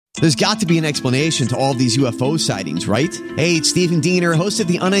There's got to be an explanation to all of these UFO sightings, right? Hey, it's Stephen Diener, host of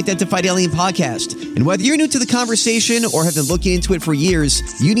the Unidentified Alien Podcast. And whether you're new to the conversation or have been looking into it for years,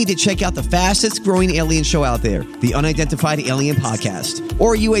 you need to check out the fastest growing alien show out there, the Unidentified Alien Podcast,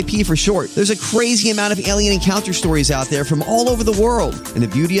 or UAP for short. There's a crazy amount of alien encounter stories out there from all over the world. And the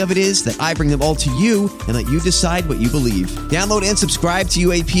beauty of it is that I bring them all to you and let you decide what you believe. Download and subscribe to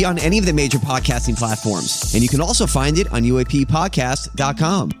UAP on any of the major podcasting platforms. And you can also find it on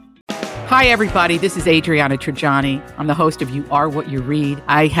UAPpodcast.com. Hi, everybody. This is Adriana Trajani. I'm the host of You Are What You Read.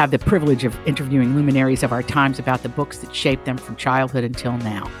 I have the privilege of interviewing luminaries of our times about the books that shaped them from childhood until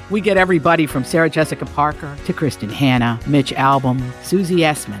now. We get everybody from Sarah Jessica Parker to Kristen Hanna, Mitch Albom, Susie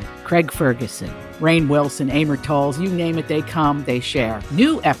Essman, Craig Ferguson, Rainn Wilson, Amor Tolls, you name it, they come, they share.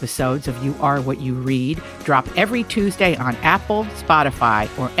 New episodes of You Are What You Read drop every Tuesday on Apple, Spotify,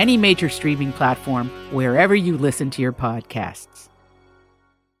 or any major streaming platform wherever you listen to your podcasts.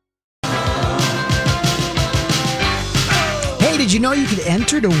 Hey, did you know you could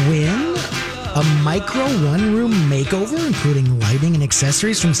enter to win a micro one-room makeover, including lighting and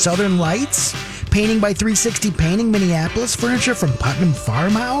accessories from Southern Lights, painting by 360 Painting Minneapolis, furniture from Putnam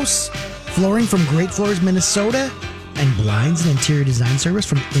Farmhouse, flooring from Great Floors, Minnesota, and blinds and interior design service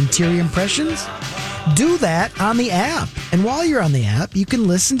from Interior Impressions? Do that on the app. And while you're on the app, you can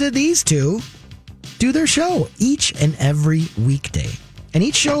listen to these two do their show each and every weekday. And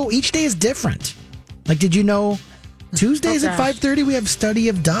each day is different. Like, did you know Tuesdays at 5:30 we have Study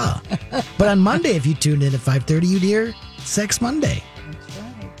of Duh. But on Monday, if you tuned in at 5:30, you'd hear Sex Monday. That's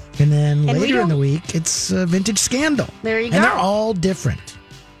right. And then later in the week, it's Vintage Scandal. There you go. And they're all different.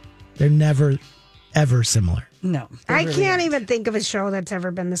 They're never, ever similar. No. I can't even think of a show that's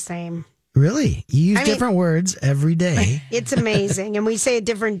ever been the same. Really? You use different words every day. It's amazing. And we say a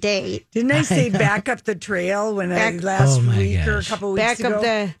different date. Didn't I say back up the trail when last week or a couple weeks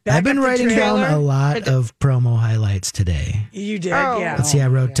ago? I've been writing down a lot of promo highlights today. You did, yeah. Let's see, I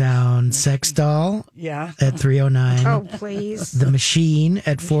wrote down Sex Doll at 3:09. Oh, please. The Machine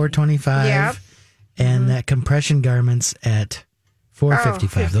at 4:25. Yep. And that Compression Garments at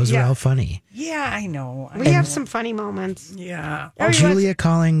 4:55. Those are all funny. Yeah, I know. We have some funny moments. Yeah. Julia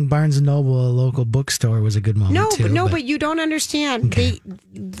calling Barnes & Noble a local bookstore was a good moment, too. But you don't understand. Okay.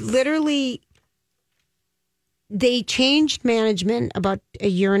 They changed management about a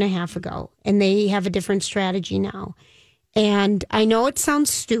year and a half ago, and they have a different strategy now. And I know it sounds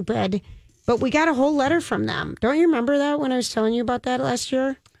stupid, but we got a whole letter from them. Don't you remember that when I was telling you about that last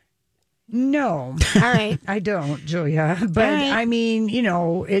year? No. All right. I don't, Julia. But I mean,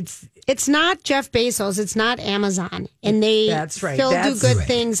 it's not Jeff Bezos. It's not Amazon. And they still do good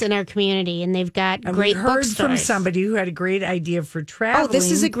things in our community. And they've got great heard bookstores. From somebody who had a great idea for traveling. Oh,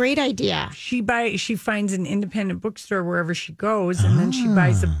 this is a great idea. She finds an independent bookstore wherever she goes, and then she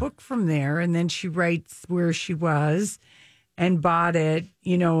buys a book from there, and then she writes where she was and bought it,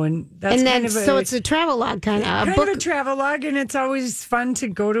 and that's so it's a travelogue kind of a book. Of a travelogue, and it's always fun to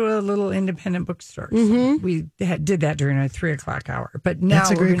go to a little independent bookstore. Mm-hmm. So we did that during our 3:00 hour, but now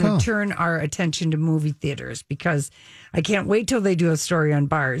we're going to turn our attention to movie theaters because I can't wait till they do a story on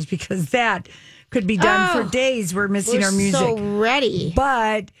bars because that could be done for days. We're missing our music. So ready,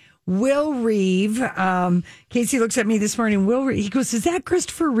 but. Will Reeve, Casey looks at me this morning. He goes, "Is that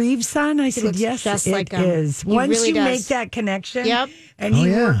Christopher Reeve's son?" I said, "Yes, it is." Once really you does. make that connection, and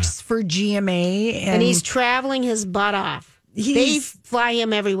he works for GMA, and he's traveling his butt off. They fly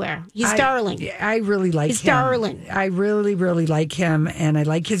him everywhere. He's darling. I really like him. He's darling. I really, really like him, and I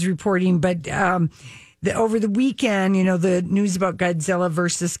like his reporting. But over the weekend, the news about Godzilla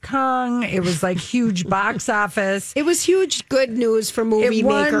versus Kong, it was like huge box office. It was huge good news for movie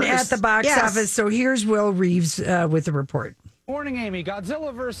makers. It won at the box office. So here's Will Reeves with the report. Morning, Amy.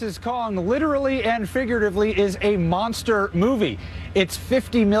 Godzilla vs. Kong, literally and figuratively, is a monster movie. Its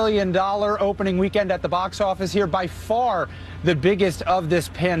 $50 million opening weekend at the box office here, by far the biggest of this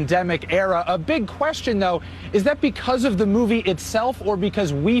pandemic era. A big question, though, is that because of the movie itself or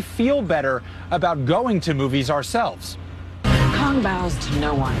because we feel better about going to movies ourselves? Kong bows to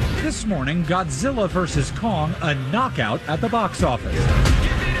no one. This morning, Godzilla vs. Kong, a knockout at the box office.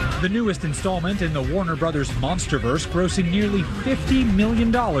 The newest installment in the Warner Brothers Monsterverse, grossing nearly $50 million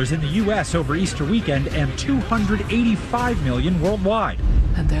in the U.S. over Easter weekend and $285 million worldwide.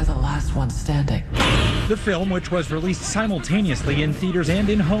 And they're the last ones standing. The film, which was released simultaneously in theaters and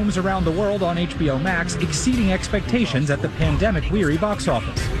in homes around the world on HBO Max, exceeding expectations at the pandemic-weary box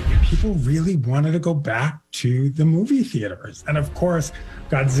office. People really wanted to go back to the movie theaters. And of course,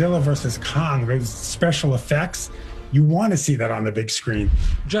 Godzilla vs. Kong, those special effects, You want to see that on the big screen.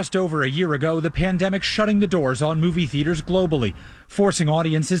 Just over a year ago, the pandemic shutting the doors on movie theaters globally, forcing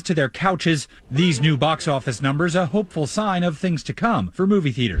audiences to their couches. These new box office numbers a hopeful sign of things to come for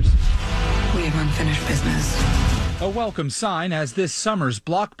movie theaters. We have unfinished business. A welcome sign as this summer's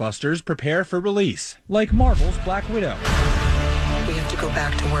blockbusters prepare for release, like Marvel's Black Widow. We have to go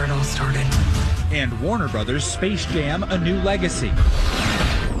back to where it all started. And Warner Brothers' Space Jam: A New Legacy.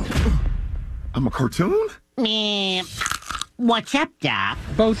 I'm a cartoon? What's up, Doc?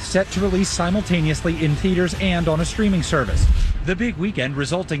 Both set to release simultaneously in theaters and on a streaming service. The big weekend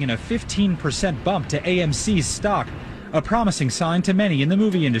resulting in a 15% bump to AMC's stock, a promising sign to many in the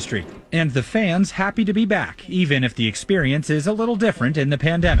movie industry. And the fans happy to be back, even if the experience is a little different in the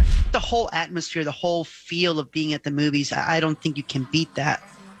pandemic. The whole atmosphere, the whole feel of being at the movies, I don't think you can beat that.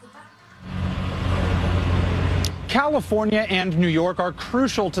 California and New York are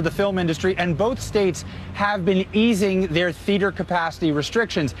crucial to the film industry, and both states have been easing their theater capacity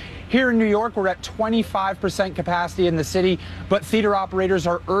restrictions. Here in New York, we're at 25% capacity in the city, but theater operators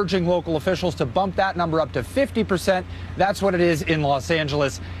are urging local officials to bump that number up to 50%. That's what it is in Los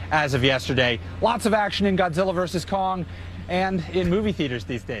Angeles as of yesterday. Lots of action in Godzilla vs. Kong and in movie theaters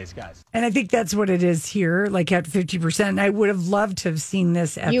these days, guys. And I think that's what it is here, like at 50%. I would have loved to have seen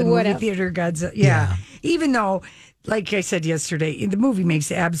this at the movie theater, Godzilla. Yeah. Even though, like I said yesterday, the movie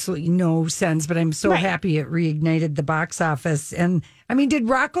makes absolutely no sense, but I'm so happy it reignited the box office. And I mean, did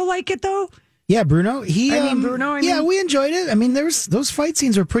Rocco like it though? Yeah, Bruno. Bruno. We enjoyed it. I mean, those fight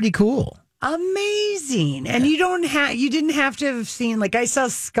scenes were pretty cool. Amazing. And you didn't have to have seen, like, I saw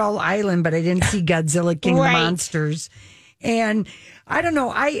Skull Island, but I didn't see Godzilla King of the Monsters. And I don't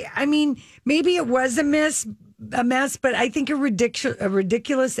know. I mean, maybe it was a mess, but I think a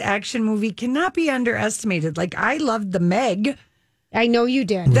ridiculous action movie cannot be underestimated. Like, I loved The Meg. I know you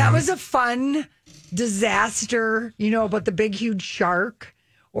did. That was a fun disaster, about the big, huge shark.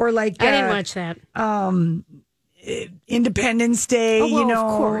 Or like I didn't watch that. Independence Day, of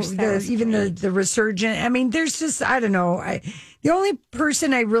course, the resurgent. I mean, there's just, I don't know. The only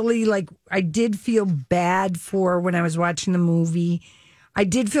person I really I did feel bad for when I was watching the movie, I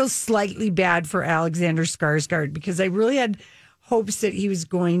did feel slightly bad for Alexander Skarsgård because I really had hopes that he was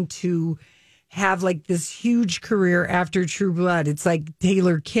going to have this huge career after True Blood. It's like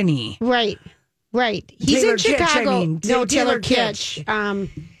Taylor Kinney. Right. He's Taylor in Chicago. Kitsch, No, Taylor Kitsch.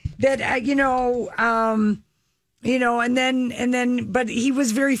 And then, but he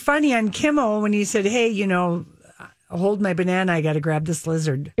was very funny on Kimmel when he said, "Hey, hold my banana. I got to grab this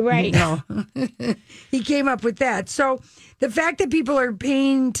lizard." Right. He came up with that. So the fact that people are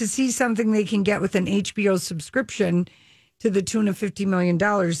paying to see something they can get with an HBO subscription to the tune of $50 million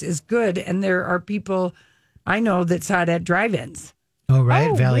is good. And there are people I know that saw it at drive-ins. Oh, right.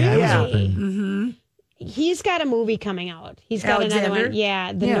 Oh, Valley really? Eye was open. Mm-hmm. He's got a movie coming out. He's got Alexander? another one.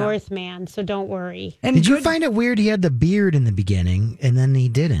 Yeah, The Northman. So don't worry. And Did you find it weird he had the beard in the beginning and then he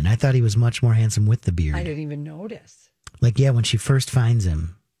didn't? I thought he was much more handsome with the beard. I didn't even notice. When she first finds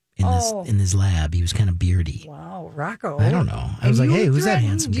him in his lab, he was kind of beardy. Wow, Rocco. I don't know. I was like, hey, who's that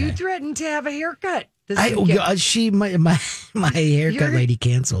handsome guy? You threatened to have a haircut. My haircut lady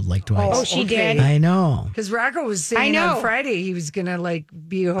canceled twice. Oh, she did? I know. Because Rocco was saying on Friday he was going to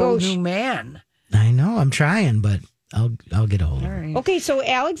be a whole new man. I know. I'm trying, but I'll get a hold of it. Right. Okay, so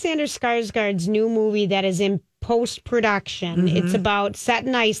Alexander Skarsgård's new movie that is in post-production. Mm-hmm. It's about set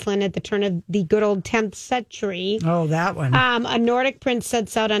in Iceland at the turn of the good old 10th century. Oh, that one. A Nordic prince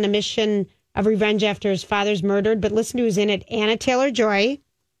sets out on a mission of revenge after his father's murdered. But listen to who's in it. Anna Taylor-Joy.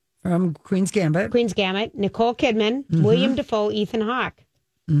 From Queen's Gambit. Nicole Kidman, William Dafoe, Ethan Hawke.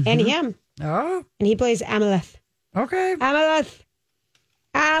 And him. Oh. And he plays Amaleth. Okay.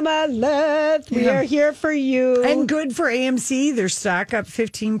 Amaleth, we are here for you. And good for AMC. Their stock up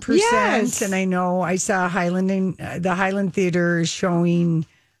 15%. Yes. And I know I saw the Highland Theater is showing,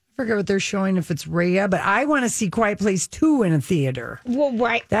 I forget what they're showing, if it's Rhea, but I want to see Quiet Place 2 in a theater. Well,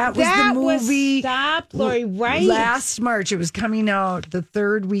 right. That was the movie. Stop, Lori, right. Last March. It was coming out the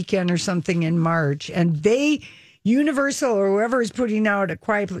third weekend or something in March. And Universal or whoever is putting out a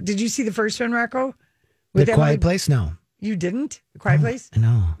Quiet Place. Did you see the first one, Rocco? Quiet Place? No. You didn't? Quiet Place? I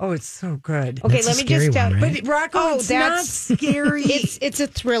know. Oh, it's so good. Okay, let me just tell you. But Rocco, it's not scary. It's a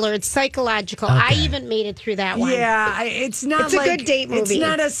thriller. It's psychological. Okay. I even made it through that one. Yeah, it's not. It's a good date movie. It's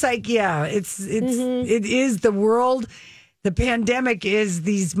not a psych. Yeah, it is the world. The pandemic is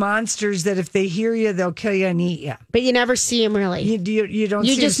these monsters that if they hear you, they'll kill you and eat you. But you never see them really. You don't.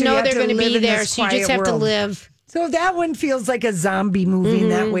 You see just them, so know you they're have going to live be in there, this so you just quiet have to world. live So that one feels like a zombie movie in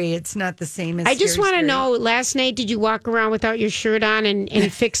that way. It's not the same as I just want to Scary know, last night, did you walk around without your shirt on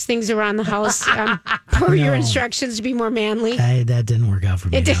and fix things around the house per your instructions to be more manly? That didn't work out for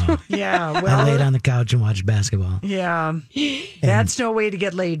me. No. Yeah, I well, laid on the couch and watched basketball. yeah. That's no way to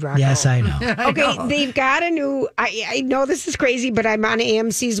get laid, Rocco. Yes, I know. Okay, they've got a new, I know this is crazy, but I'm on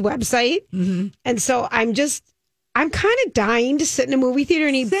AMC's website. And so I'm kind of dying to sit in a movie theater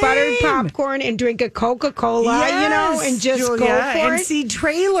and eat buttered popcorn and drink a Coca-Cola, and just Julia, go for and it. see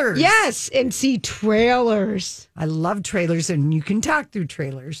trailers. Yes, and see trailers. I love trailers, and you can talk through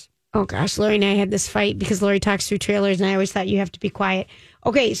trailers. Oh, gosh, Lori and I had this fight because Lori talks through trailers, and I always thought you have to be quiet.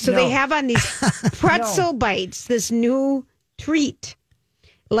 Okay, so they have on these pretzel bites this new treat.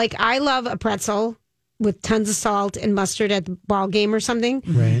 Like, I love a pretzel with tons of salt and mustard at the ball game or something.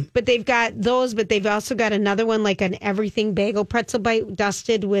 Right. But they've got those, but they've also got another one, like an everything bagel pretzel bite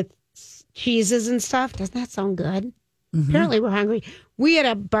dusted with cheeses and stuff. Doesn't that sound good? Apparently we're hungry. We had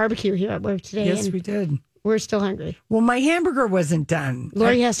a barbecue here at work today. Yes, and we did. We're still hungry. Well, my hamburger wasn't done.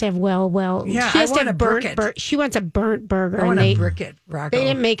 Lori has to have Yeah, she has I to want have a burnt. she wants a burnt burger. I want and a bricket, Rocco. They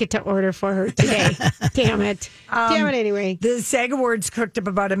didn't make it to order for her today. Damn it. Damn it anyway. The SAG Awards cooked up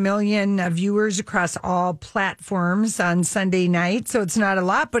about 1 million viewers across all platforms on Sunday night. So it's not a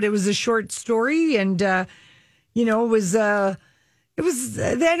lot, but it was a short story. And, it was the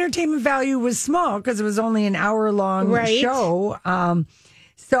entertainment value was small because it was only an hour-long show.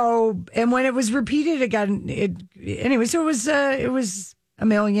 And when it was repeated again, so it was 1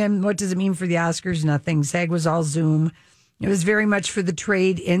 million. What does it mean for the Oscars? Nothing. SAG was all Zoom. It was very much for the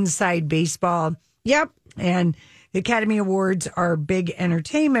trade inside baseball. Yep. And the Academy Awards are big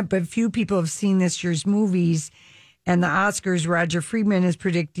entertainment, but few people have seen this year's movies. And the Oscars, Roger Friedman is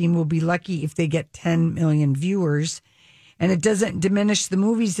predicting, will be lucky if they get 10 million viewers. And it doesn't diminish the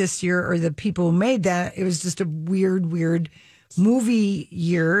movies this year or the people who made that. It was just a weird movie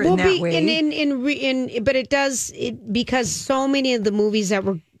year in that way. But it does because so many of the movies that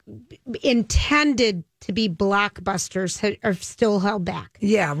were intended to be blockbusters are still held back.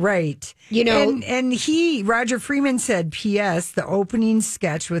 Yeah, right. And Roger Freeman said, P.S., the opening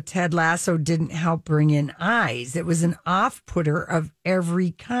sketch with Ted Lasso didn't help bring in eyes. It was an off-putter of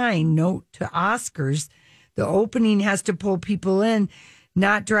every kind. Note to Oscars, the opening has to pull people in,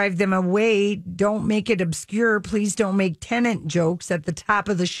 not drive them away. Don't make it obscure. Please don't make Tenet jokes at the top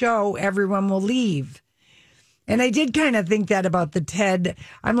of the show. Everyone will leave. And I did kind of think that about the TED.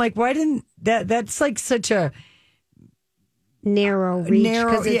 I'm like, why didn't that's like such a narrow reach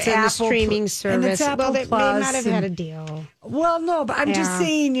because it's in the streaming service. Well, they might have had a deal. Well, no, but I'm just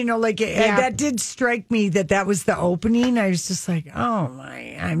saying, that did strike me that was the opening. I was just like, oh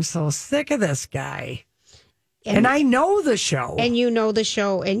my, I'm so sick of this guy. And I know the show. And you know the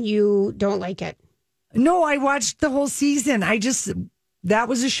show and you don't like it. No, I watched the whole season. That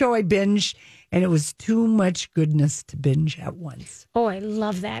was a show I binged, and it was too much goodness to binge at once. Oh, I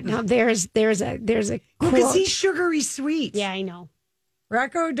love that. Now there's a because he's sugary sweet. Yeah, I know.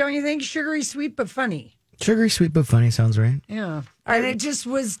 Rocco, don't you think sugary sweet but funny? Sugary sweet but funny sounds right. Yeah. And it just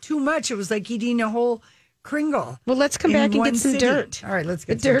was too much. It was like eating a whole Kringle. Well, let's come back and get some dirt. All right, let's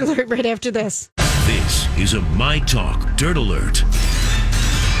get the dirt alert right after this. This is a My Talk Dirt Alert.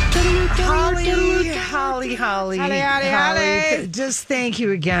 Holly. Just thank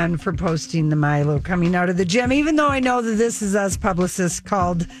you again for posting the Milo coming out of the gym, even though I know that This Is Us publicist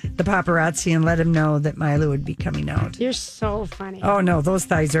called the paparazzi and let him know that Milo would be coming out. You're so funny. Oh, no, those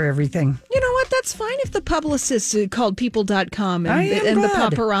thighs are everything. You know what? That's fine if the publicist called people.com and the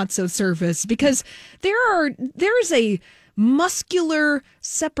paparazzo service, because there is a muscular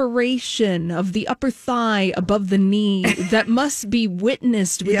separation of the upper thigh above the knee that must be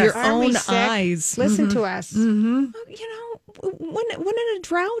witnessed with your own eyes. Listen to us. Mm-hmm. When in a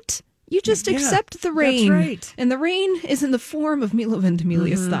drought, you just accept the rain. That's right. And the rain is in the form of Milo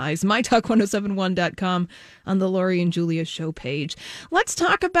Ventimiglia's thighs. MyTalk1071.com on the Lori and Julia show page. Let's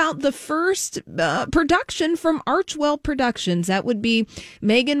talk about the first production from Archwell Productions. That would be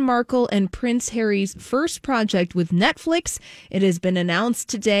Meghan Markle and Prince Harry's first project with Netflix. It has been announced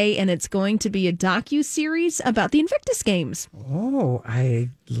today, and it's going to be a docuseries about the Invictus Games. Oh,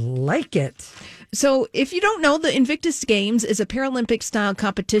 I like it. So if you don't know, the Invictus Games is a Paralympic-style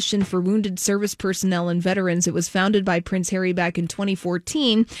competition for wounded service personnel and veterans. It was founded by Prince Harry back in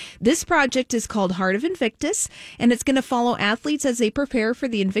 2014. This project is called Heart of Invictus, and it's going to follow athletes as they prepare for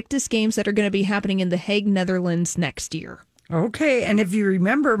the Invictus Games that are going to be happening in The Hague, Netherlands next year. Okay, and if you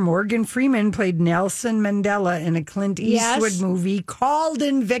remember, Morgan Freeman played Nelson Mandela in a Clint Eastwood movie called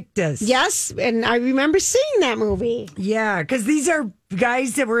Invictus. Yes, and I remember seeing that movie. Yeah, because these are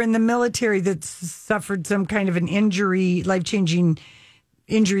guys that were in the military that suffered some kind of an injury, life-changing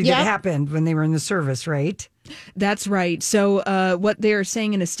injury that happened when they were in the service, right? That's right. So what they're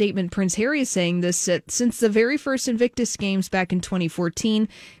saying in a statement, Prince Harry is saying this, since the very first Invictus Games back in 2014,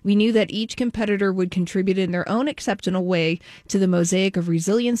 we knew that each competitor would contribute in their own exceptional way to the mosaic of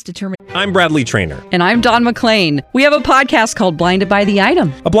resilience, determination. I'm Bradley Trainer. And I'm Don McClain. We have a podcast called Blinded by the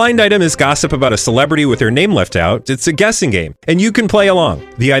Item. A blind item is gossip about a celebrity with their name left out. It's a guessing game, and you can play along.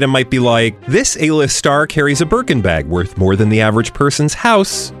 The item might be like, this A-list star carries a Birkin bag worth more than the average person's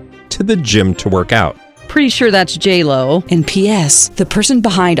house to the gym to work out. Pretty sure that's J-Lo. And P.S. the person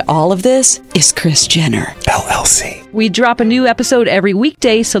behind all of this is Kris Jenner, LLC. We drop a new episode every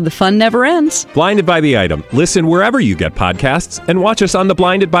weekday so the fun never ends. Blinded by the Item. Listen wherever you get podcasts and watch us on the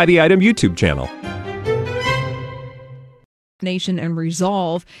Blinded by the Item YouTube channel. Nation and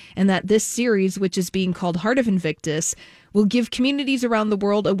resolve, and that this series, which is being called Heart of Invictus, will give communities around the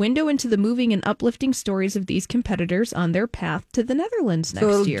world a window into the moving and uplifting stories of these competitors on their path to the Netherlands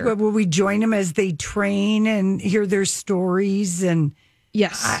next year. Will we join them as they train and hear their stories? And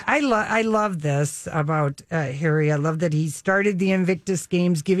yes, I love this about Harry. I love that he started the Invictus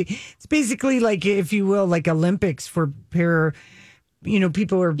Games. It's basically like, if you will, like Olympics for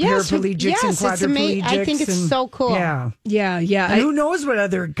people who are paraplegics and quadriplegics. I think it's so cool. Yeah. And who knows what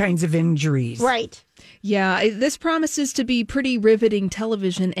other kinds of injuries? Right. Yeah, this promises to be pretty riveting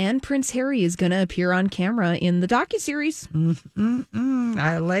television, and Prince Harry is going to appear on camera in the docuseries.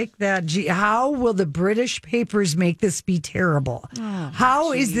 I like that. Gee, how will the British papers make this be terrible?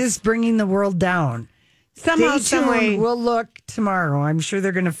 How is this bringing the world down? Somehow, some way. We'll look tomorrow. I'm sure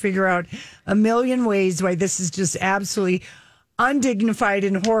they're going to figure out a million ways why this is just absolutely undignified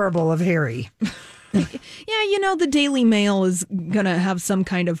and horrible of Harry. Yeah, the Daily Mail is going to have some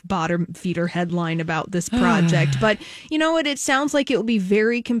kind of bottom feeder headline about this project. But you know what? It sounds like it will be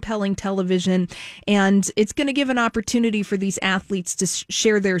very compelling television, and it's going to give an opportunity for these athletes to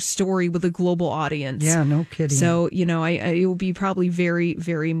share their story with a global audience. Yeah, no kidding. So, it will be probably very,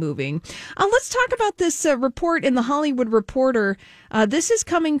 very moving. Let's talk about this report in The Hollywood Reporter. This is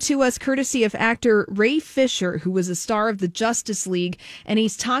coming to us courtesy of actor Ray Fisher, who was a star of the Justice League, and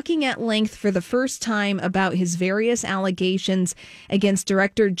he's talking at length for the first time about his various allegations against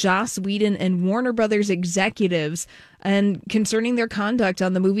director Joss Whedon and Warner Brothers executives and concerning their conduct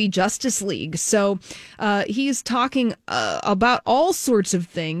on the movie Justice League. So he's talking about all sorts of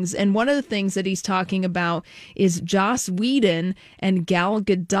things, and one of the things that he's talking about is Joss Whedon and Gal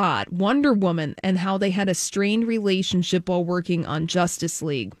Gadot, Wonder Woman, and how they had a strained relationship while working on Justice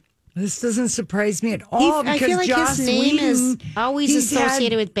League. This doesn't surprise me at all. I feel like Joss his name Whedon, is always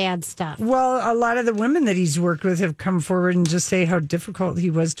associated with bad stuff. Well, a lot of the women that he's worked with have come forward and just say how difficult he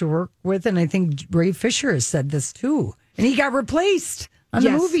was to work with. And I think Ray Fisher has said this too. And he got replaced on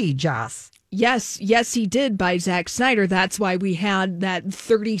the movie, Joss. Yes, he did, by Zack Snyder. That's why we had that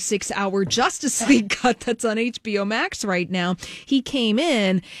 36-hour Justice League cut that's on HBO Max right now. He came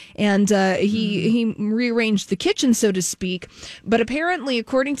in and he rearranged the kitchen, so to speak. But apparently,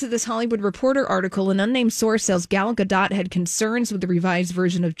 according to this Hollywood Reporter article, an unnamed source says Gal Gadot had concerns with the revised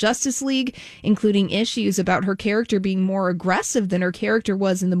version of Justice League, including issues about her character being more aggressive than her character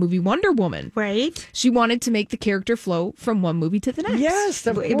was in the movie Wonder Woman. Right. She wanted to make the character flow from one movie to the next. Yes,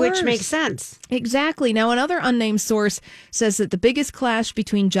 of course. Which makes sense. Exactly. Now, another unnamed source says that the biggest clash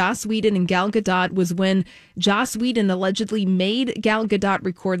between Joss Whedon and Gal Gadot was when Joss Whedon allegedly made Gal Gadot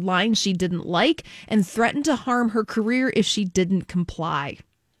record lines she didn't like and threatened to harm her career if she didn't comply.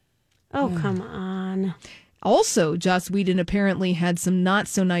 Oh, come on. Also, Joss Whedon apparently had some not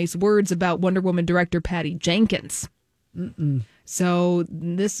so nice words about Wonder Woman director Patty Jenkins. So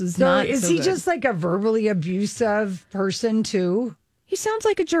this is not. Is so he good. just like a verbally abusive person too? He sounds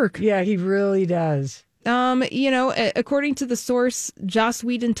like a jerk. Yeah, he really does. According to the source, Joss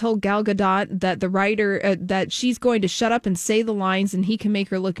Whedon told Gal Gadot that the writer that she's going to shut up and say the lines, and he can make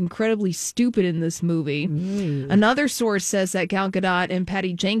her look incredibly stupid in this movie. Another source says that Gal Gadot and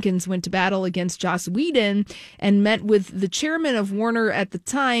Patty Jenkins went to battle against Joss Whedon and met with the chairman of Warner at the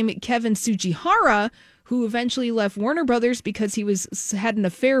time, Kevin Tsujihara, who eventually left Warner Brothers because he had an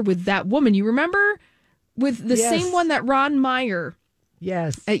affair with that woman. You remember? With the same one that Ron Meyer.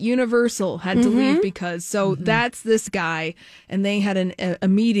 Yes. At Universal had to leave because that's this guy, and they had a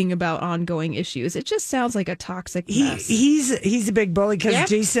meeting about ongoing issues. It just sounds like a toxic mess. He's a big bully because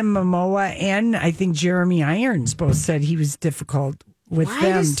Jason Momoa and I think Jeremy Irons both said he was difficult with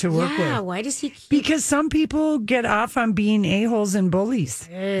them to work with. Yeah, why does he Because some people get off on being a-holes and bullies.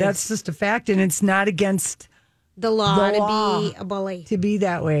 That's just a fact, and it's not against the law to be a bully. To be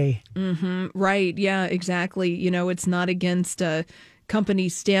that way. Right, yeah, exactly. It's not against company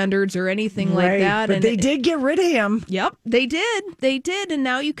standards or anything like that. But they did get rid of him. Yep, they did. And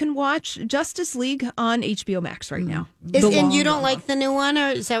now you can watch Justice League on HBO Max right now. And you don't like the new one, or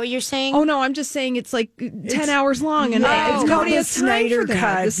is that what you're saying? Oh, no, I'm just saying it's like 10 hours long. And it's called the Snyder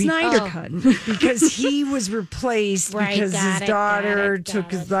Cut. The Snyder Cut. Because he was replaced because his daughter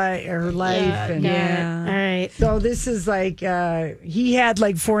took her life. All right. So this is like, he had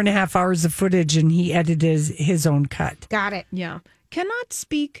like 4.5 hours of footage and he edited his own cut. Got it. Yeah. Cannot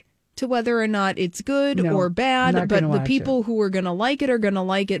speak to whether or not it's good or bad, but the people who are going to like it are going to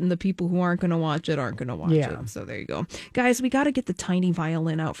like it, and the people who aren't going to watch it aren't going to watch it. So there you go. Guys, we got to get the tiny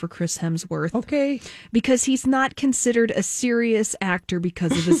violin out for Chris Hemsworth. Okay. Because he's not considered a serious actor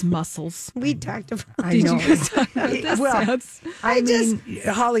because of his muscles. We talked about I know. Did you guys talk about this? Well, I mean,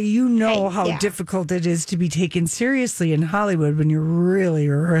 Holly, you know how difficult it is to be taken seriously in Hollywood when you're really,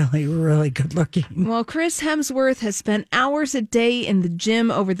 really, really good looking. Well, Chris Hemsworth has spent hours a day in the gym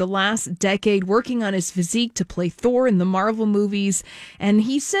over the last decade working on his physique to play Thor in the Marvel movies. And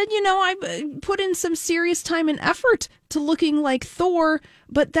he said, I put in some serious time and effort to looking like Thor,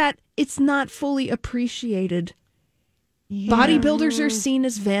 but that it's not fully appreciated. Yeah. Bodybuilders are seen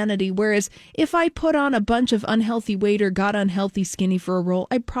as vanity, whereas if I put on a bunch of unhealthy weight or got unhealthy skinny for a role,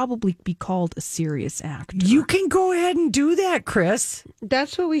 I'd probably be called a serious actor. You can go ahead and do that, Chris.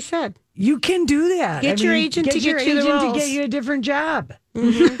 That's what we said. You can do that. Get your agent to get you the roles. To get you a different job.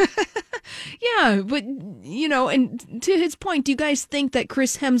 Mm-hmm. Yeah, but, and to his point, do you guys think that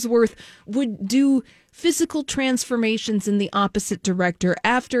Chris Hemsworth would do physical transformations in the opposite director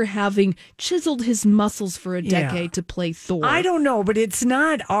after having chiseled his muscles for a decade to play Thor? I don't know, but it's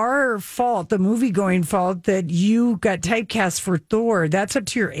not our fault, the movie-going fault, that you got typecast for Thor. That's up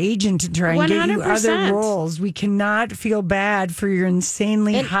to your agent to try and 100%. Get you other roles. We cannot feel bad for your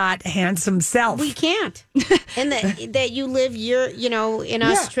insanely hot, handsome self. We can't. And that you live in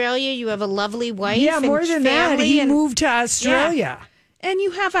Australia, you have a lovely wife. Yeah, more and than that, he moved to Australia. Yeah. And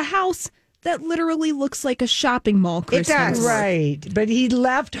you have a house that literally looks like a shopping mall, Chris Hemsworth. Right, but he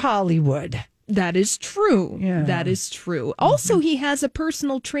left Hollywood. That is true. Yeah. That is true. Also, he has a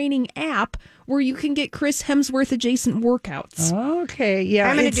personal training app where you can get Chris Hemsworth adjacent workouts. Okay,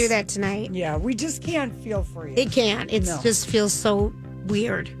 yeah. I'm going to do that tonight. Yeah, we just can't feel for you. It can't. It just feels so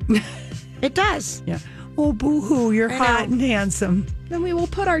weird. It does. Yeah. Oh, boo-hoo, you're hot and handsome. Then we will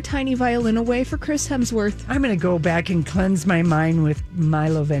put our tiny violin away for Chris Hemsworth. I'm going to go back and cleanse my mind with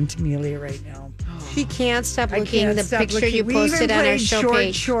Milo Ventimiglia right now. She can't stop looking at the picture you posted on our show short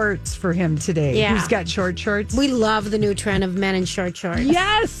page. Shorts for him today. Yeah. Who's got short shorts? We love the new trend of men in short shorts.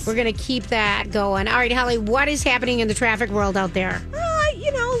 Yes! We're going to keep that going. All right, Holly, what is happening in the traffic world out there?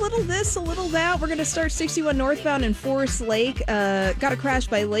 A little this, a little that. We're going to start 61 northbound in Forest Lake. Got a crash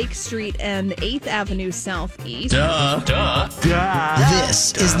by Lake Street and 8th Avenue Southeast. This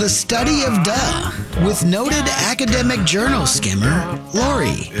is the study of duh with noted academic journal skimmer,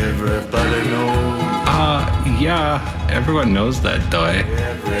 Lori. Everybody knows. Yeah, everyone knows that, though.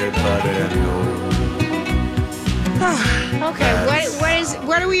 Everybody knows. Okay,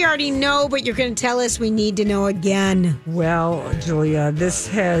 what do we already know, but you're going to tell us we need to know again? Well, Julia,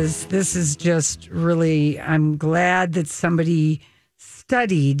 this is just really, I'm glad that somebody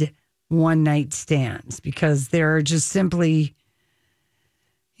studied one night stands, because they're just simply,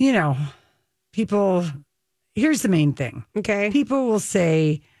 people, here's the main thing. Okay. People will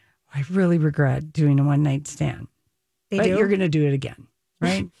say, I really regret doing a one night stand. But you're going to do it again,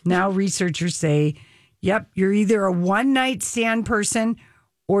 right? Now researchers say, yep, you're either a one night stand person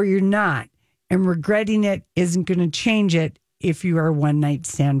or you're not. And regretting it isn't going to change it if you are a one night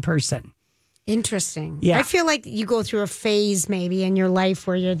stand person. Interesting. Yeah. I feel like you go through a phase maybe in your life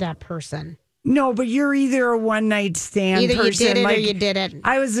where you're that person. No, but you're either a one night stand person. Either you did it or you didn't.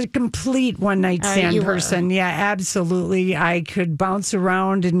 I was a complete one night stand person. Yeah, absolutely. I could bounce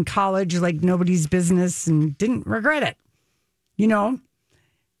around in college like nobody's business and didn't regret it.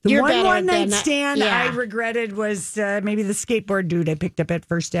 The one night stand I regretted was maybe the skateboard dude I picked up at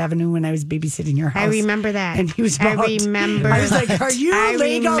First Avenue when I was babysitting your house. I remember that. And he was about, I was like, are you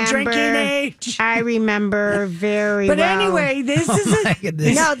legal drinking age? I remember very well. But anyway, this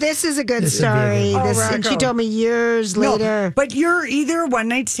is a good story. And she told me years later. But you're either a one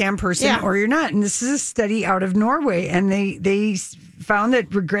night stand person or you're not. And this is a study out of Norway. And they found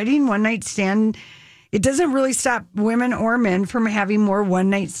that regretting one night stand, it doesn't really stop women or men from having more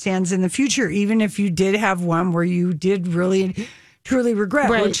one-night stands in the future, even if you did have one where you did really, truly regret.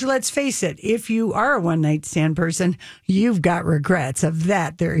 Right. Which, let's face it, if you are a one-night stand person, you've got regrets. Of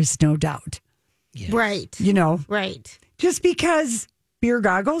that, there is no doubt. Yes. Right. Right. Just because beer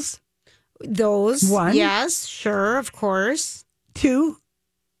goggles? Those. One. Yes, sure, of course. 2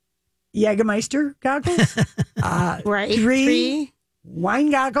 Jägermeister goggles. Right. 3 wine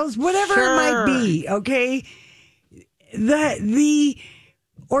goggles, whatever it might be. Okay. The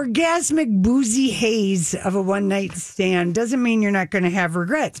orgasmic boozy haze of a one night stand doesn't mean you're not going to have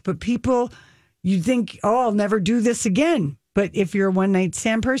regrets, but people, you think, I'll never do this again. But if you're a one night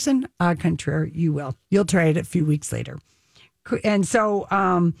stand person, contrary, you will. You'll try it a few weeks later. And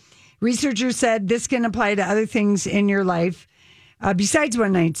so researchers said this can apply to other things in your life besides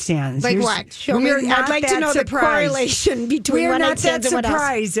one night stands. Like what? Show me. I'd like to know the correlation between one night stands and what else. We are not that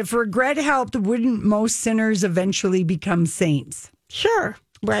surprised. If regret helped, wouldn't most sinners eventually become saints? Sure.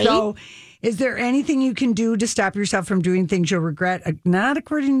 Right. So is there anything you can do to stop yourself from doing things you'll regret? Not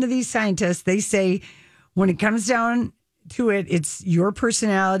according to these scientists. They say when it comes down to it, it's your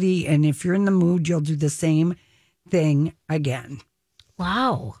personality. And if you're in the mood, you'll do the same thing again.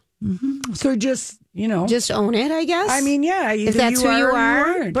 Wow. Mm-hmm. So just, just own it, I guess. I mean, yeah. If that's who you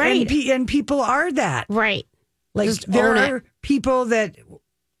are. Right. And people are that. Right. Like just there are people that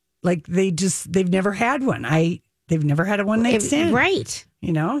like they've never had one. They've never had a one night stand. Right.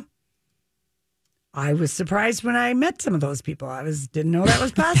 I was surprised when I met some of those people. Didn't know that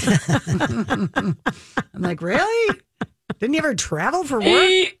was possible. I'm like, really? Didn't you ever travel for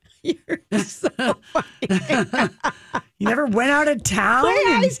work? You're so funny. You never went out of town?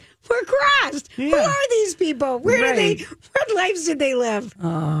 My eyes were crossed. Yeah. Who are these people? What lives did they live?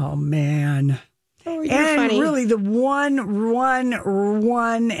 Oh, man. Oh, you're and funny. Really, the one,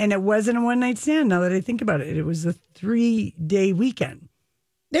 and it wasn't a one-night stand, now that I think about it. It was a 3-day weekend.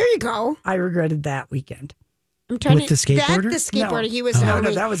 There you go. I regretted that weekend. I'm trying with the skateboarder? The skateboarder. No. He was No,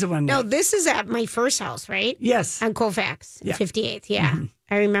 that was the one. No, this is at my first house, right? Yes. On Colfax, Yeah. 58th. Yeah. Mm-hmm.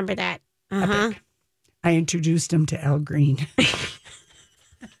 I remember that. Uh-huh. I introduced him to Al Green.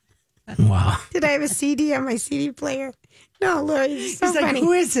 Wow. Did I have a CD on my CD player? No, Lord, it's so He's funny. like,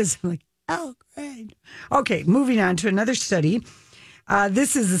 who is this? I'm like, Al Green. Okay, moving on to another study.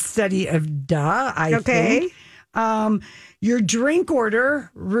 This is a study of I think. Your drink order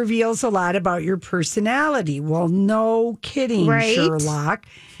reveals a lot about your personality. Well, no kidding, Right. Sherlock.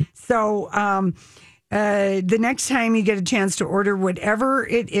 So the next time you get a chance to order whatever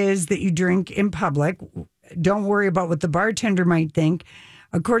it is that you drink in public, don't worry about what the bartender might think.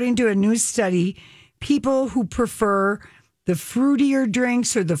 According to a new study, people who prefer the fruitier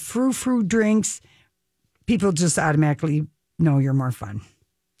drinks or the frou-frou drinks, people just automatically know you're more fun.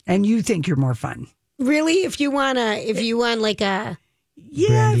 And you think you're more fun. Really? If you want like a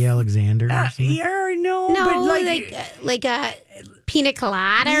Brandy Alexander or something? Yeah, no, no, but like a pina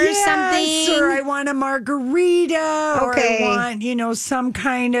colada or something. Or I want a margarita. Okay. Or I want, some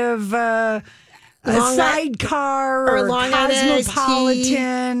kind of a sidecar or or Long Island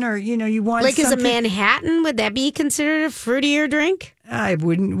cosmopolitan, or you want like something. is a Manhattan? Would that be considered a fruitier drink? I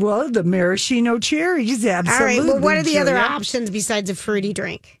wouldn't. Well, the maraschino cherries, absolutely. All right. Well, what are the other Julia. options besides a fruity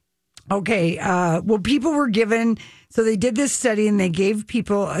drink? Okay. Well, people were given. So they did this study and they gave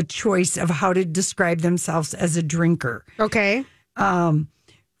people a choice of how to describe themselves as a drinker. Okay.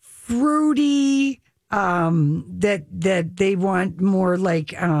 Fruity. That they want more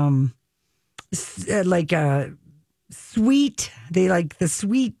like sweet. They like the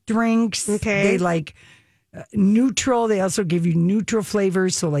sweet drinks. Okay. They like neutral. They also give you neutral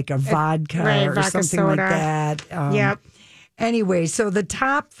flavors, so like a vodka or vodka something soda. like that. Yep. Anyway, so the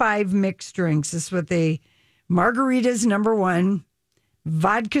top 5 mixed drinks is what margaritas number 1,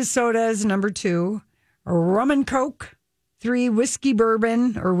 vodka soda is number 2, rum and coke, 3, whiskey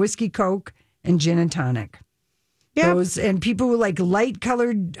bourbon or whiskey coke, and gin and tonic. Yep. And people who like light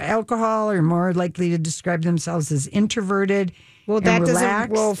colored alcohol are more likely to describe themselves as introverted. Well, that relaxed.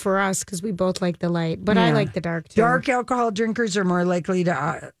 doesn't roll for us because we both like the light, but I Yeah. like the dark too. Dark alcohol drinkers are more likely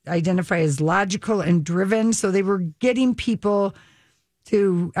to identify as logical and driven. So they were getting people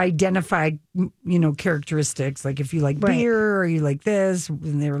to identify, characteristics. Like if you like Right. beer or you like this,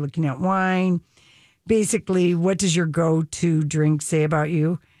 and they were looking at wine. Basically, what does your go-to drink say about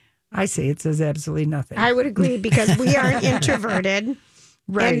you? I say it says absolutely nothing. I would agree because we aren't introverted.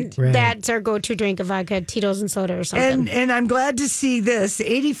 Right. And that's our go-to drink of vodka, Tito's and soda or something. And I'm glad to see this.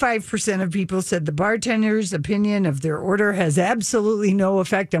 85% of people said the bartender's opinion of their order has absolutely no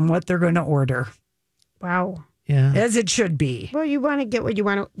effect on what they're going to order. Wow. Yeah. As it should be. Well, you want to get what you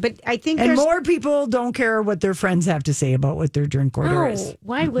want to, but I think And there's more people don't care what their friends have to say about what their drink order is. No,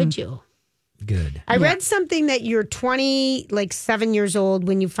 why would you? Good. I read something that you're 7 years old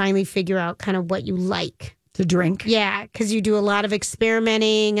when you finally figure out kind of what you like to drink. Yeah, because you do a lot of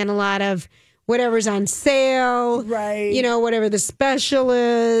experimenting and a lot of whatever's on sale. Right. Whatever the special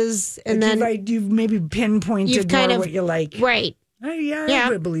is. And then you've maybe pinpointed you've kind more of what you like. Right. I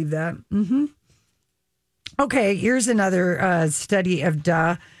would believe that. Mm-hmm. Okay, here's another study of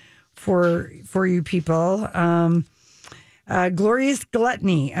for you people. Glorious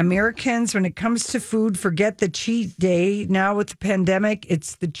gluttony. Americans, when it comes to food, forget the cheat day. Now with the pandemic,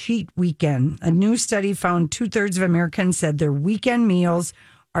 it's the cheat weekend. A new study found 2/3 of Americans said their weekend meals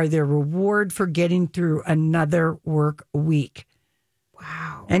are their reward for getting through another work week.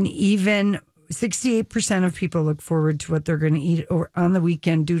 Wow. And even 68% of people look forward to what they're going to eat on the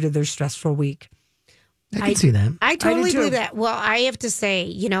weekend due to their stressful week. I can see that. I totally believe that. Well, I have to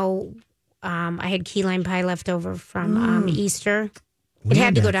say, I had key lime pie left over from Easter. It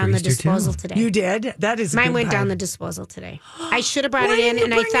had to go down the disposal today. You did? That is Mine went down the disposal today. I should have brought it in,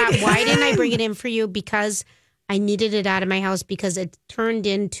 and I thought, why didn't I bring it in for you? Because I needed it out of my house because it turned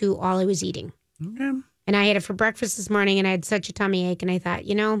into all I was eating. Okay. And I had it for breakfast this morning, and I had such a tummy ache, and I thought,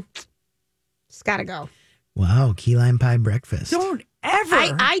 it's got to go. Wow, key lime pie breakfast. Don't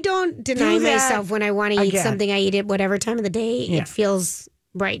ever. I don't deny myself when I want to eat something. I eat it whatever time of the day. Yeah. It feels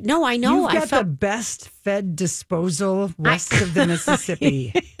right. No, I know. You've got the best fed disposal west of the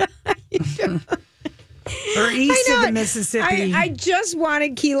Mississippi. Or east of the Mississippi. I just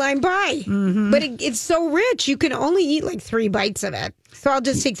wanted key lime pie. Mm-hmm. But it's so rich. You can only eat like 3 bites of it. So I'll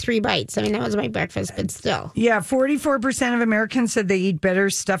just take 3 bites. I mean, that was my breakfast, but still. Yeah, 44% of Americans said they eat better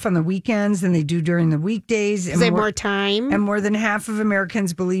stuff on the weekends than they do during the weekdays. Because they have more time. And more than half of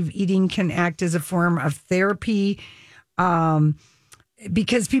Americans believe eating can act as a form of therapy.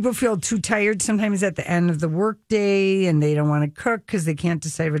 Because people feel too tired sometimes at the end of the workday and they don't want to cook because they can't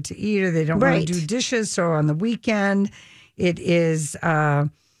decide what to eat or they don't want to do dishes. So on the weekend, it is...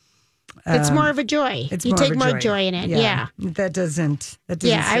 it's more of a joy. You take more joy in it. Yeah. That doesn't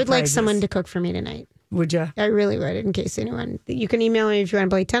I would like someone to cook for me tonight. Would you? I really would, in case anyone... You can email me if you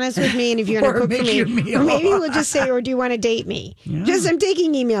want to play tennis with me and if you want to cook for me. Or maybe we'll just say, or do you want to date me? Yeah. I'm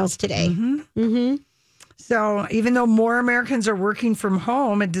taking emails today. Mm-hmm. So even though more Americans are working from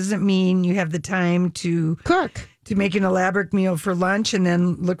home, it doesn't mean you have the time to cook, to make an elaborate meal for lunch and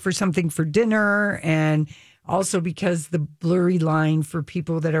then look for something for dinner. And also because the blurry line for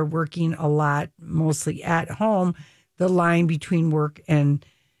people that are working a lot, mostly at home, the line between work and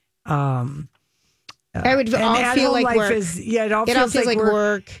I would all feel like work. It all feels like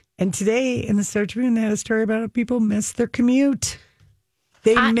work. And today in the Star Tribune, they had a story about how people miss their commute.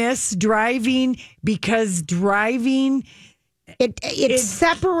 They miss driving because driving... It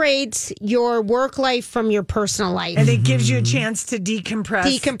separates your work life from your personal life. And it gives you a chance to decompress.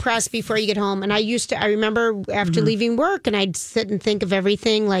 Decompress before you get home. And I remember after leaving work and I'd sit and think of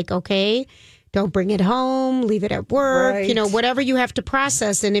everything like, okay, don't bring it home, leave it at work, whatever you have to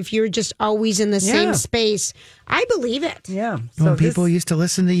process. And if you're just always in the same space, I believe it. Yeah. Well, people used to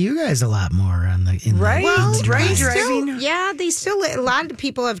listen to you guys a lot more on the driving. A lot of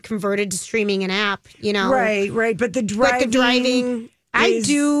people have converted to streaming an app, Right. But the driving,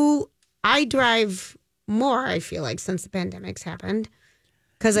 I drive more, I feel like, since the pandemic's happened.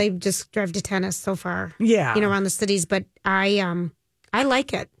 Because I just drive to tennis so far. Yeah. Around the cities. But I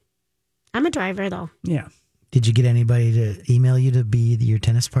like it. I'm a driver, though. Yeah. Did you get anybody to email you to be your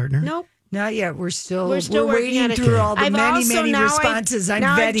tennis partner? Nope. Not yet. We're still waiting through all the many responses. I'm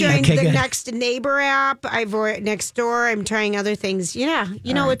vetting. I've joined the Next Neighbor app. I've Next Door. I'm trying other things. Yeah.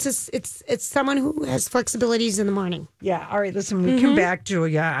 It's someone who has flexibilities in the morning. Yeah. All right. Listen, when we come back,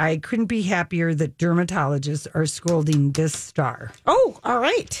 Julia, I couldn't be happier that dermatologists are scolding this star. Oh, all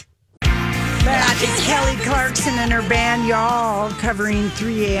right. That is Kelly Clarkson and her band, Y'all, covering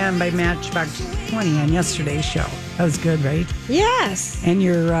 3 a.m. by Matchbox 20 on yesterday's show. That was good, right? Yes. And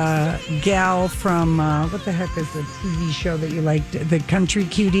your gal from, what the heck is the TV show that you liked? The Country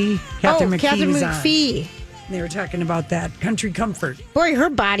Cutie? Catherine McPhee. They were talking about that. Country Comfort. Boy,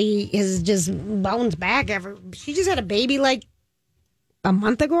 her body is just bounced back. She just had a baby like a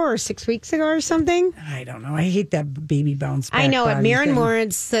month ago or 6 weeks ago or something. I don't know. I hate that baby bounce back. I know it. Maren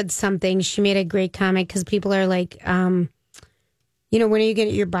Moritz said something. She made a great comment because people are like, when are you going to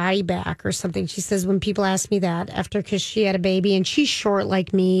get your body back or something? She says, when people ask me that because she had a baby and she's short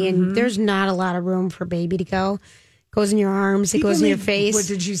like me and there's not a lot of room for baby to go. It goes in your arms. It goes in your face. What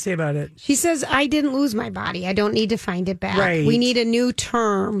did she say about it? She says, I didn't lose my body. I don't need to find it back. Right. We need a new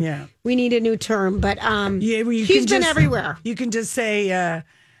term. Yeah. We need a new term. But she's been everywhere. You can just say,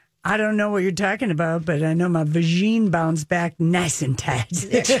 I don't know what you're talking about, but I know my vagine bounced back nice and tight.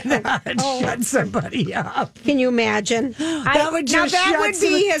 Shut somebody up. Can you imagine? That would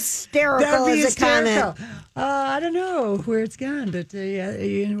be hysterical. That would be hysterical. I don't know where it's gone, but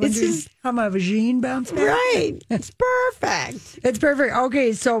it's just how my vagine bounced back. Right. It's perfect. It's perfect.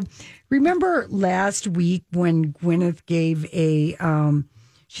 Okay, so remember last week when Gwyneth gave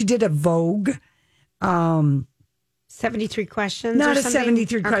she did a Vogue 73 questions. Not or a something?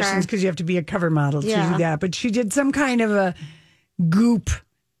 73 questions because you have to be a cover model to do that. But she did some kind of a goop.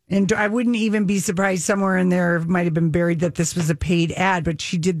 And I wouldn't even be surprised somewhere in there might have been buried that this was a paid ad. But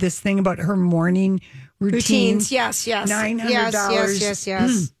she did this thing about her morning routines. Yes. $900.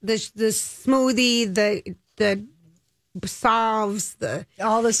 Yes. The smoothie, the salves,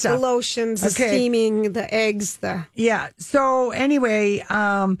 all the stuff, the lotions, the steaming, the eggs, So anyway,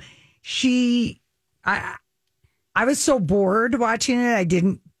 I was so bored watching it, I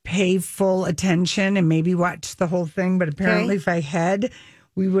didn't pay full attention and maybe watch the whole thing. But apparently, if I had,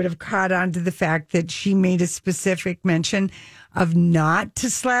 we would have caught on to the fact that she made a specific mention of not to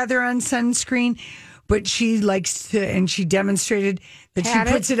slather on sunscreen. But she likes to, and she demonstrated that she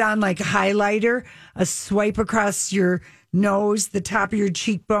puts it on like a highlighter, a swipe across your nose, the top of your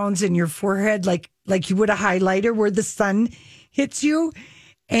cheekbones, and your forehead, like you would a highlighter where the sun hits you.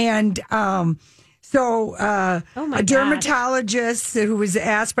 And a dermatologist who was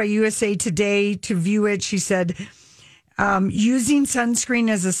asked by USA Today to view it, she said, using sunscreen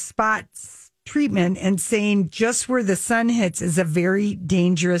as a spot treatment and saying just where the sun hits is a very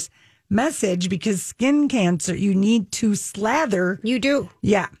dangerous message because skin cancer, you need to slather. You do.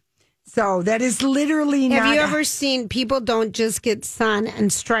 Yeah. So that is literally not. Have you ever seen people don't just get sun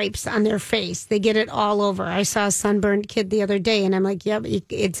and stripes on their face? They get it all over. I saw a sunburned kid the other day and I'm like, yeah,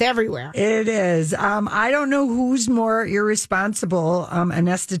 it's everywhere. It is. I don't know who's more irresponsible. An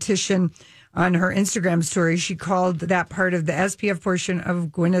esthetician on her Instagram story, she called that part of the SPF portion of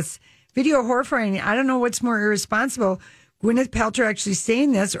Gwyneth's video horrifying. I don't know what's more irresponsible. Gwyneth Paltrow actually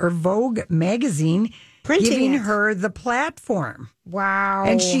saying this, or Vogue magazine giving her the platform. Wow.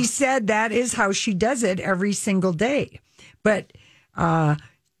 And she said that is how she does it every single day. But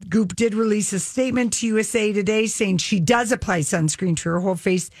Goop did release a statement to USA Today saying she does apply sunscreen to her whole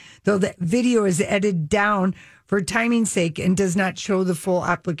face, though the video is edited down for timing's sake and does not show the full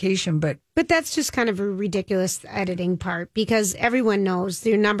application. But that's just kind of a ridiculous editing part because everyone knows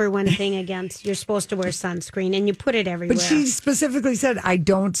your number one thing against you're supposed to wear sunscreen and you put it everywhere. But she specifically said, I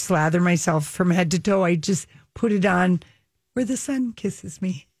don't slather myself from head to toe. I just put it on where the sun kisses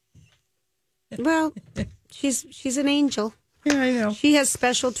me. Well, she's an angel. Yeah, I know. She has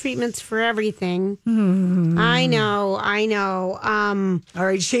special treatments for everything. Mm-hmm. I know. All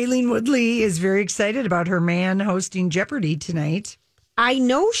right, Shailene Woodley is very excited about her man hosting Jeopardy tonight. I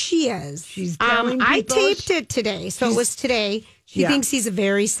know she is. She's telling people. I taped it today, so it was today. She thinks he's a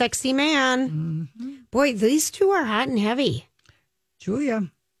very sexy man. Mm-hmm. Boy, these two are hot and heavy.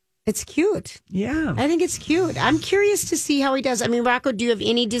 Julia. It's cute. Yeah. I think it's cute. I'm curious to see how he does. I mean, Rocco, do you have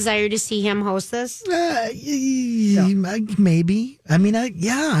any desire to see him host this? Maybe. I mean,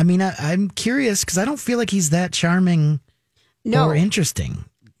 I'm curious because I don't feel like he's that charming or interesting.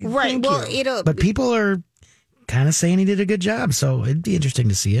 Right. But people are kind of saying he did a good job, so it'd be interesting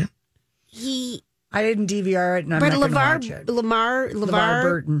to see it. I didn't DVR it, and I'm not going to watch it. LeVar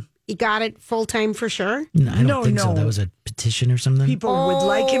Burton. He got it full time for sure? No, I don't think so. That was a petition or something. People would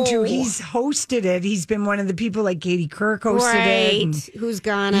like him to. He's hosted it. He's been one of the people like Katie Couric hosted it. Who's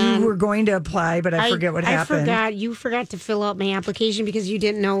gone on. You were going to apply, but I forget what happened. You forgot to fill out my application because you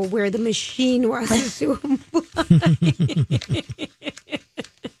didn't know where the machine was to apply.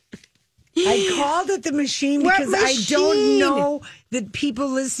 I called it the machine because I don't know that people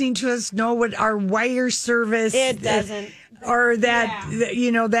listening to us know what our wire service it doesn't. Or that,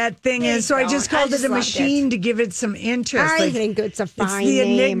 that thing is. So I just called it a machine to give it some interest. I think it's a fine It's the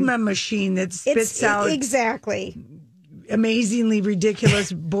name. Enigma machine that spits out exactly amazingly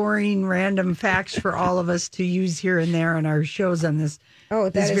ridiculous, boring, random facts for all of us to use here and there on our shows on this. Oh,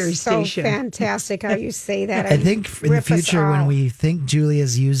 that is very so station. Fantastic how you say that. I think in the future when we think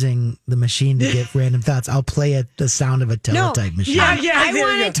Julia's using the machine to get random thoughts, I'll play it the sound of a teletype machine. I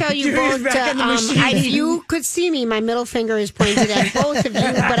want to tell you both, if you could see me, my middle finger is pointed at both of you,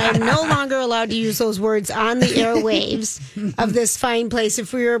 but I'm no longer allowed to use those words on the airwaves of this fine place.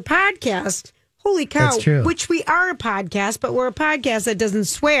 If we were a podcast, holy cow, that's true. Which we are a podcast, but we're a podcast that doesn't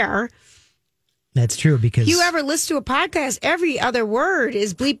swear. That's true because you ever listen to a podcast, every other word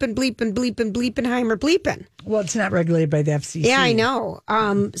is bleeping, bleeping, bleeping, bleeping-heimer, bleeping. Well, it's not regulated by the FCC. Yeah, I know.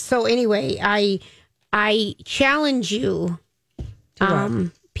 So anyway, I challenge you,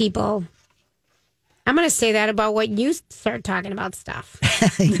 people. I'm going to say that about what you start talking about stuff.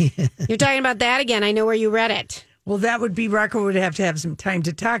 You're talking about that again. I know where you read it. Well, that would be Rocco would have to have some time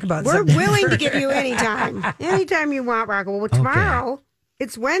to talk about. We're something willing to first. give you anytime you want, Rocco. Well, tomorrow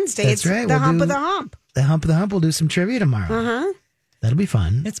it's Wednesday. That's it's right. the We'll hump do of the hump. The hump of the hump. We'll do some trivia tomorrow. Uh-huh. That'll be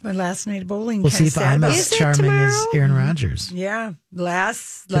fun. It's my last night of bowling. We'll see if I'm as Is it charming as tomorrow? Aaron Rodgers. Yeah,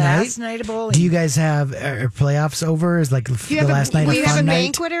 last Tonight? night of bowling. Do you guys have playoffs over? Is like Do you the have last night will of you fun have a night?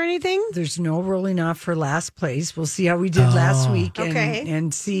 banquet or anything? There's no rolling off for last place. We'll see how we did last week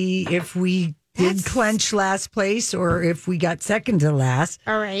and see if we did clench last place or if we got second to last.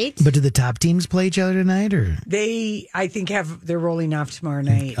 All right. But do the top teams play each other tonight, or They, I think, they're rolling off tomorrow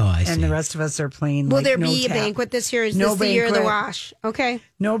night. Oh, I see. And the rest of us are playing. Will like, there no be tap. a banquet this year? Is No this the year of the banquet. wash? Okay.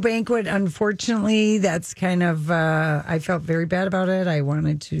 No banquet, unfortunately. That's kind of, I felt very bad about it. I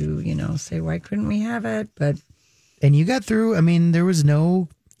wanted to, say, why couldn't we have it? But and you got through? I mean, there was no,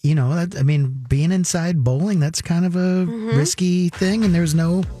 being inside bowling, that's kind of a risky thing, and there's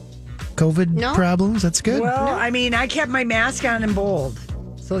no COVID problems. That's good. Well, I mean, I kept my mask on and bowled.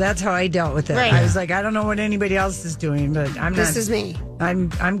 So that's how I dealt with it. Right. I was like, I don't know what anybody else is doing, but I'm not. This is me. I'm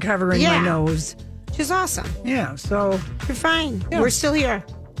covering my nose. Which is awesome. Yeah, so You're fine. Yeah. We're still here.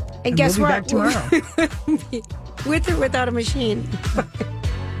 And And guess we'll be what? back tomorrow. With or without a machine.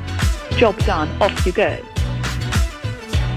 Job done. Off you go.